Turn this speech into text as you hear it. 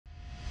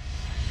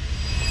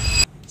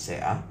Sẽ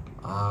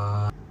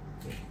How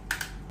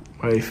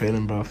are you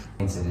feeling, bruv?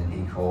 incident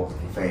equal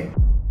fame.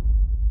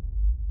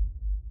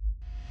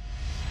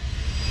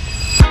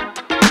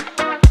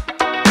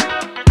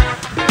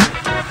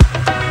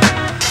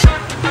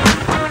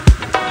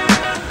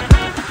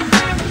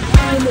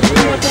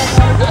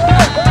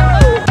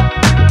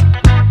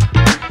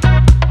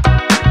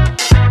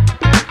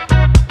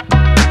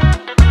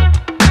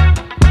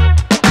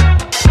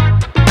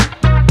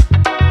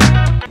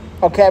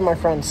 Okay, my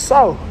friends,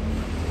 so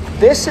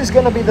this is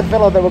going to be the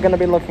villa that we're going to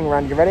be looking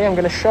around. You ready? I'm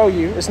going to show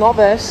you. It's not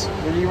this.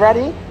 Are you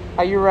ready?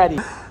 Are you ready?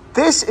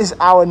 This is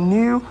our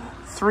new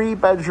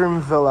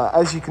 3-bedroom villa.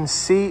 As you can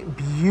see,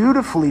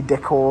 beautifully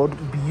decored,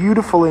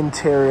 beautiful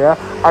interior.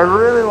 I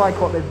really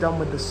like what they've done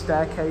with the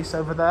staircase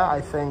over there.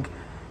 I think,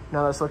 you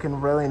know, that's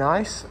looking really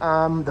nice.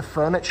 The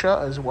furniture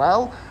as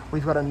well.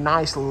 We've got a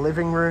nice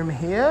living room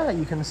here,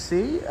 you can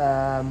see.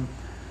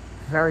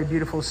 Very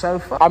beautiful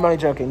sofa. I'm only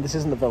joking, this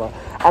isn't the villa.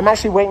 I'm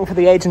actually waiting for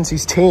the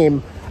agency's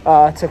team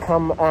to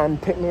come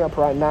and pick me up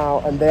right now,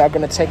 and they are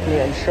going to take me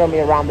and show me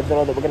around the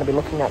villa that we're going to be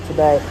looking at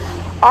today.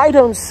 I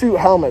don't suit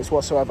helmets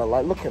whatsoever.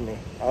 Like, look at me.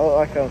 I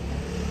look like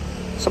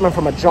someone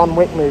from a John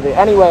Wick movie.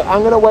 Anyway, I'm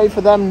going to wait for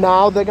them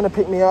now. They're going to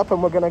pick me up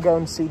and we're going to go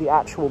and see the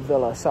actual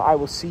villa. So I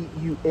will see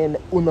you in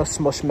unos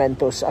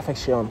momentos.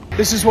 Afección.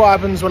 This is what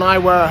happens when I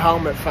wear a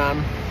helmet,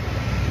 fam.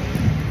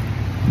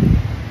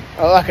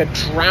 I look like a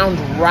drowned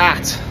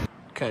rat.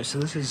 Okay, so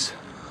this is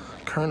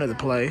currently the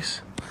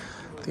place,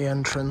 the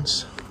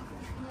entrance.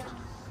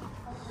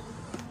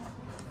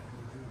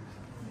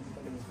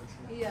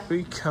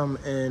 We come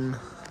in,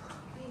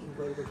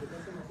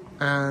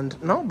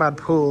 and not a bad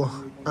pool,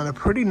 and a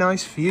pretty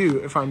nice view,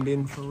 if I'm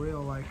being for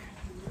real. Like,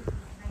 I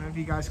don't know if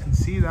you guys can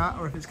see that,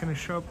 or if it's going to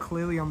show up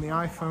clearly on the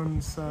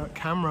iPhone's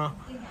camera.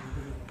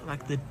 But,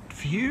 like, the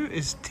view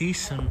is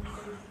decent.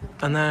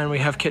 And then we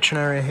have kitchen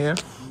area here.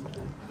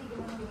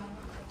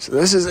 So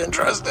this is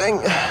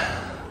interesting.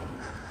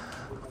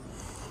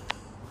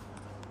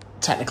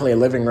 Technically a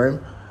living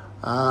room.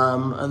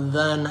 And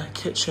then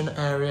kitchen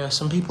area.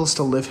 Some people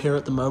still live here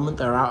at the moment.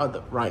 They're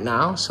out right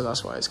now, so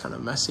that's why it's kind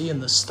of messy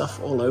and there's stuff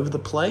all over the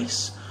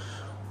place.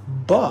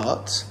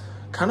 But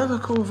kind of a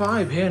cool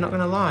vibe here, not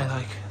gonna lie.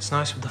 Like, it's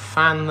nice with the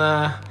fan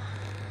there.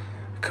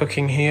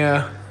 Cooking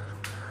here.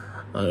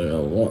 I don't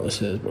know what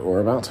this is, but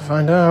we're about to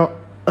find out.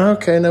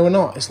 Okay, no, we're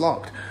not. It's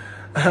locked.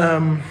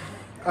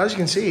 As you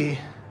can see,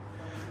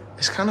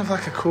 it's kind of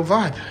like a cool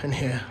vibe in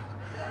here.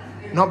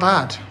 Not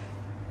bad.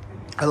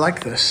 I like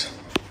this.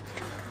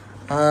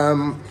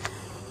 And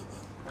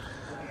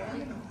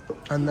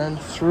then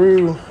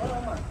through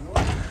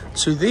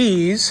to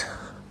these.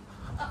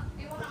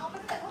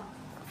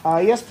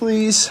 Yes,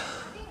 please.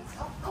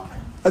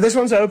 This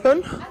one's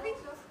open.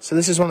 So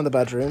this is one of the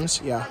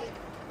bedrooms. Yeah.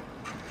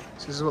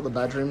 So this is what the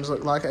bedrooms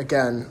look like.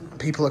 Again,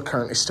 people are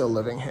currently still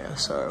living here,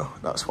 so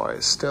that's why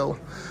it's still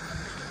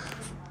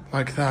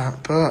like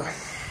that. But,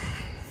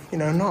 you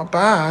know, not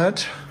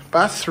bad.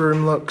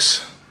 Bathroom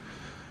looks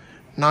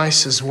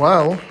nice as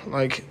well.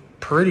 Like,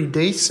 pretty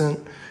decent,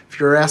 if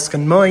you're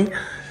asking me.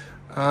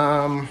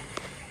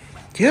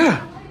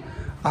 Yeah,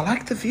 I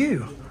like the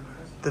view.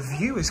 The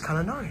view is kind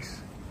of nice.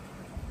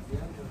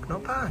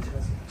 Not bad.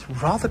 It's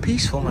rather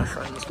peaceful, my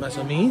friends, mes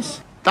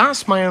amis.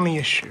 That's my only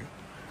issue,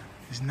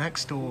 is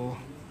next door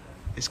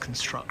is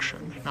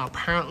construction. Now,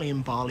 apparently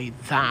in Bali,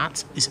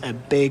 that is a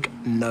big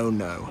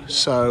no-no.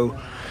 So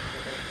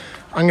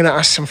I'm going to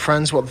ask some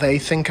friends what they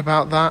think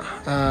about that,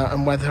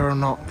 and whether or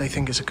not they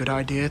think it's a good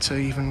idea to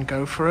even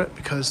go for it,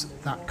 because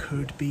that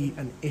could be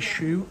an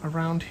issue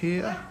around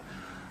here.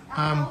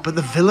 But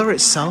the villa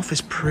itself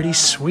is pretty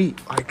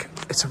sweet. Like,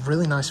 it's a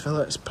really nice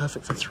villa. It's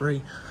perfect for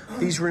 3.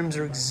 These rooms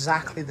are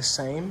exactly the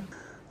same.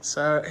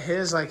 So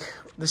here's, like,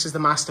 this is the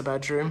master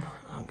bedroom.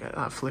 I'll get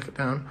that, flick it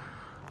down.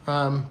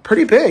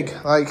 Pretty big.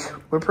 Like,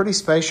 we're pretty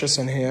spacious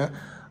in here.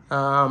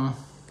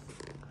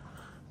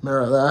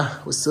 Mirror there.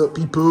 What's up,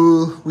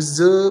 people? What's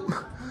up?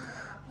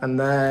 And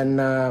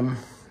then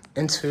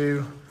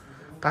into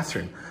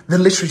bathroom. They're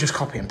literally just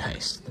copy and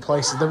paste.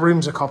 The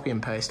rooms are copy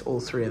and paste. All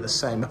 3 are the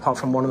same, apart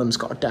from one of them's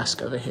got a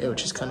desk over here,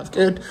 which is kind of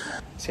good.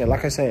 So yeah,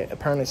 like I say,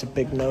 apparently it's a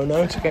big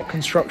no-no to get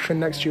construction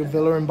next to your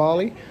villa in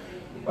Bali.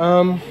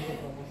 I'm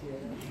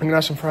gonna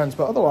have some friends,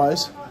 but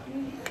otherwise,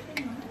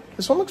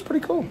 this one looks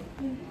pretty cool.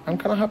 I'm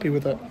kind of happy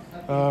with it.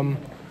 I'm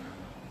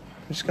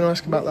just gonna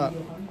ask about that.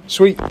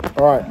 Sweet.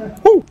 All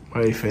right. Woo. How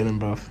are you feeling,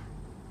 bruv?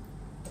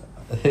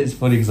 It's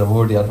funny because I've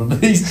already had one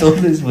of these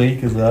done this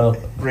week as well.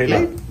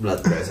 Really?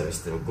 Blood pressure is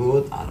still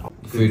good.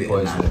 Food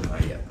poisoning.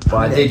 But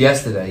I did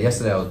yesterday.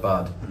 Yesterday I was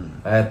bad.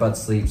 I had bad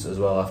sleeps as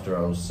well after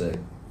I was sick.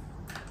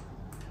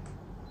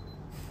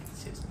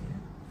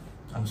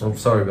 I'm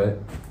sorry, mate.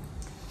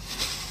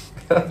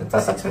 It's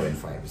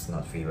 6.5. It's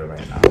not fever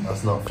right now.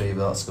 That's not fever.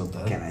 That's good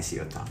then. Can I see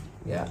your tongue?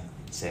 Yeah.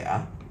 Say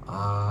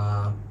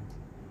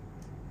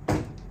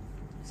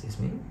Excuse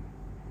me.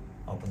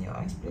 Open your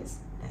eyes, please.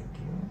 Thank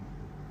you.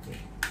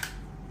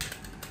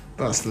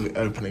 That's the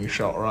opening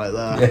shot right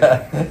there.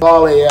 Yeah.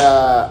 Bali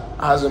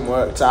hasn't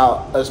worked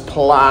out as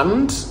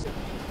planned.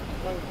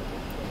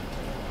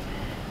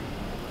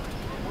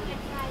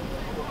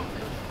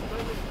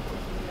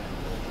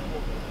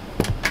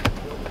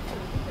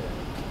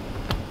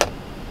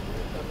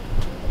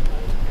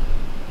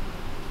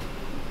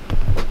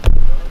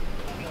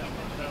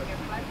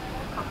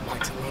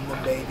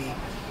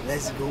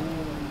 Let's go.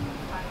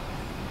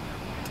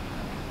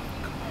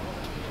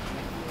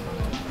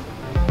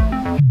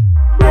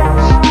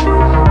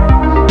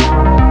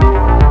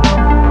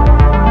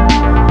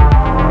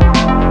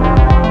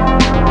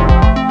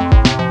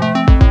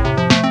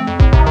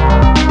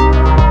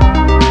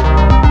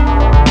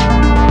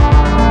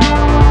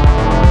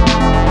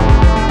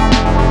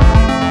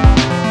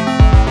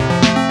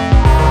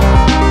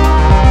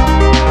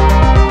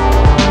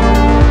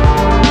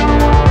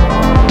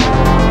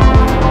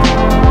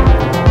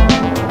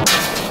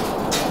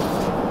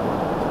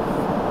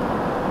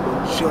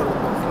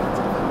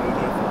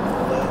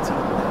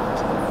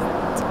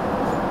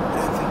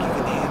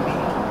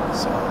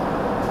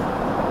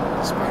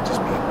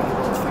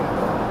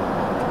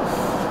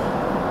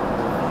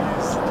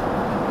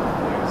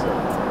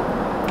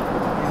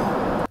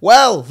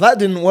 Well, that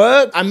didn't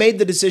work. I made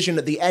the decision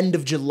at the end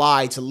of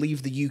July to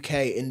leave the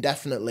UK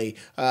indefinitely.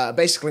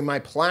 Basically, my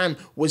plan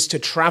was to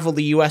travel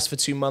the US for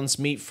 2 months,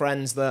 meet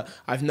friends that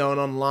I've known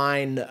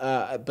online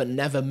but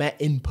never met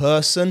in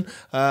person,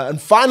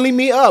 and finally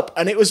meet up.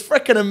 And it was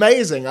freaking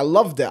amazing. I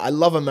loved it. I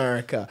love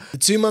America. The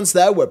 2 months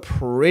there were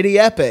pretty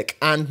epic.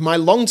 And my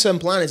long-term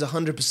plan is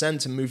 100%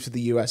 to move to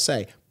the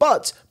USA.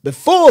 But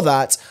before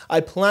that, I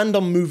planned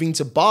on moving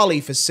to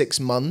Bali for 6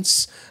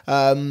 months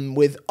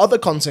with other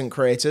content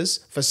creators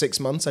for 6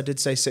 months. I did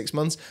say 6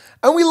 months.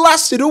 And we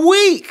lasted a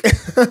week.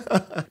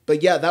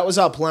 But yeah, that was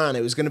our plan.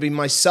 It was going to be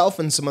myself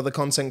and some other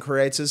content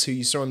creators who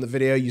you saw in the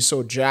video. You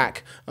saw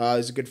Jack.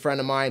 He's a good friend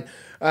of mine.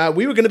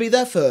 We were going to be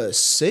there for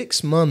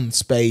 6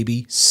 months,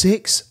 baby.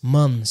 6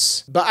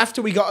 months. But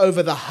after we got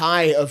over the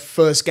high of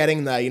first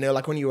getting there, you know,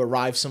 like when you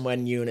arrive somewhere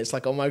new and it's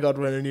like, oh my God,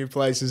 we're in a new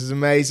place. This is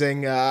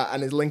amazing.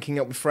 And it's linking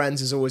up with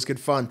friends is always good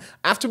fun.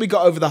 After we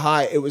got over the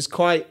high, it was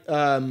quite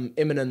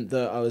imminent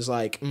that I was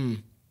like,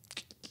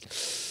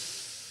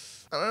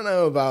 I don't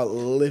know about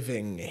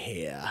living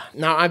here.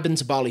 Now, I've been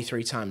to Bali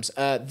 3 times.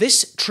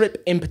 This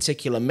trip in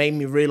particular made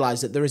me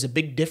realize that there is a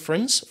big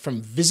difference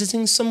from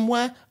visiting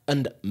somewhere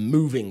and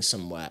moving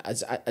somewhere,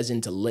 as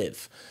in to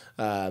live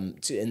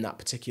in that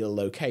particular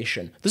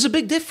location. There's a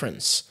big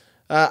difference.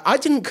 I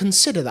didn't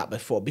consider that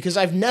before because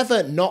I've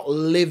never not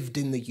lived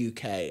in the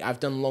UK. I've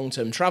done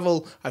long-term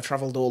travel. I've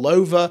traveled all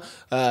over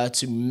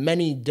to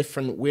many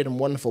different weird and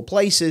wonderful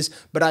places,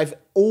 but I've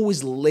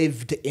always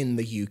lived in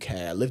the UK.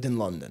 I lived in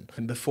London.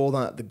 And before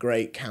that, the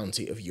great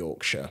county of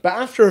Yorkshire. But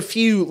after a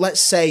few, let's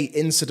say,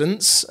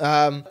 incidents,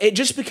 it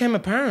just became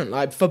apparent,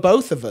 like, for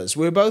both of us.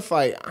 We were both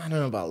like, I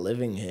don't know about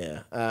living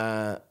here.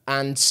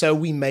 And so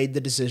we made the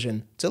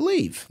decision to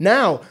leave.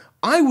 Now,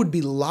 I would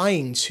be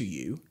lying to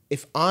you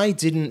if I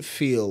didn't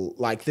feel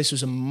like this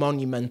was a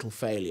monumental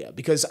failure,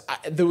 because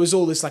there was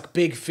all this like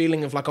big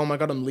feeling of like, oh my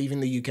God, I'm leaving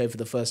the UK for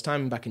the first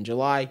time back in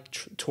July,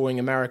 touring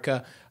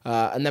America,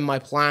 and then my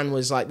plan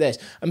was like this.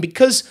 And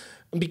because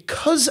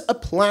a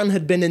plan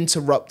had been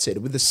interrupted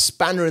with a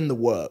spanner in the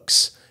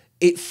works,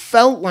 it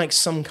felt like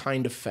some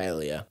kind of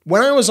failure.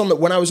 When I was on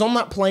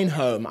that plane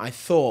home, I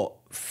thought,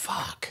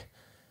 fuck,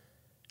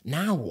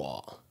 now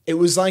what? It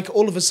was like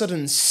all of a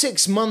sudden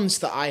 6 months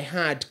that I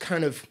had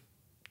kind of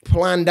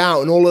planned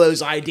out and all of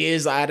those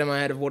ideas that I had in my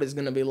head of what it's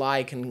going to be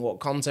like and what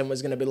content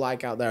was going to be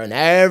like out there and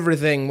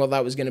everything, what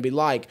that was going to be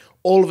like,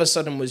 all of a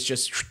sudden was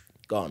just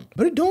gone.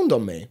 But it dawned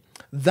on me,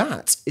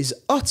 that is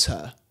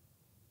utter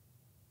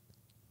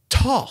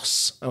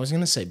toss. I was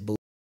going to say bull,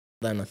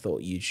 then I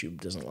thought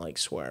YouTube doesn't like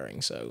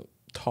swearing, so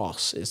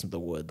toss isn't the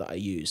word that I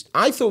used.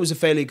 I thought it was a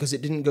failure because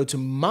it didn't go to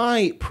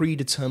my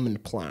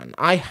predetermined plan.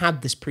 I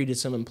had this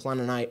predetermined plan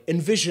and I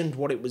envisioned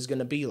what it was going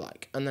to be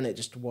like, and then it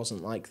just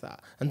wasn't like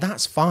that. And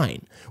that's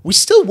fine. We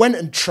still went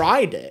and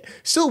tried it,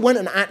 still went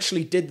and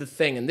actually did the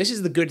thing. And this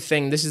is the good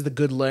thing, this is the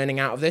good learning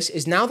out of this,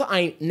 is now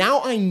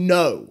I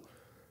know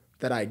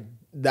that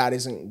that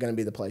isn't going to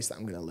be the place that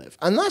I'm going to live.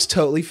 And that's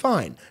totally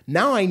fine.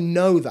 Now I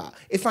know that.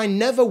 If I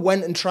never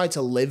went and tried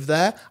to live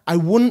there, I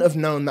wouldn't have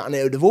known that, and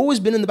it would have always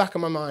been in the back of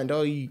my mind,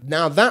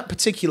 now that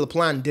particular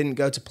plan didn't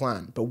go to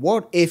plan. But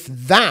what if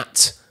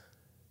that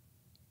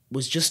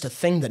was just a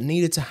thing that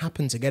needed to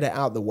happen to get it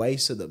out of the way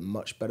so that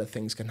much better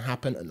things can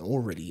happen and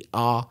already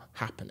are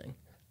happening?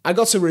 I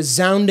got a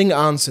resounding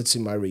answer to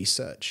my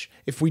research.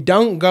 If we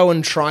don't go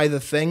and try the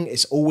thing,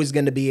 it's always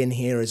going to be in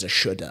here as a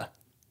shoulda.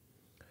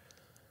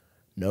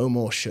 No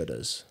more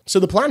shouldas. So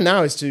the plan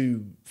now is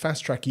to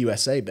fast track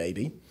USA,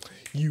 baby.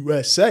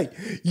 USA,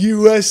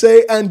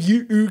 USA and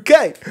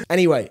UK.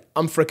 Anyway,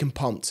 I'm freaking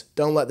pumped.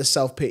 Don't let the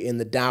self-pity and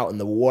the doubt and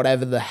the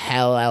whatever the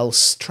hell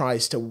else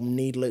tries to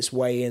needle its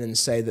way in and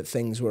say that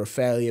things were a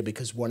failure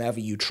because whatever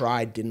you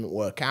tried didn't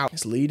work out.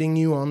 It's leading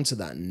you on to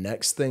that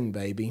next thing,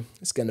 baby.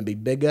 It's going to be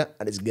bigger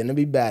and it's going to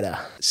be better.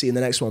 See you in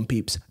the next one,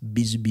 peeps.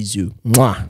 Bisous, bisous. Mwah.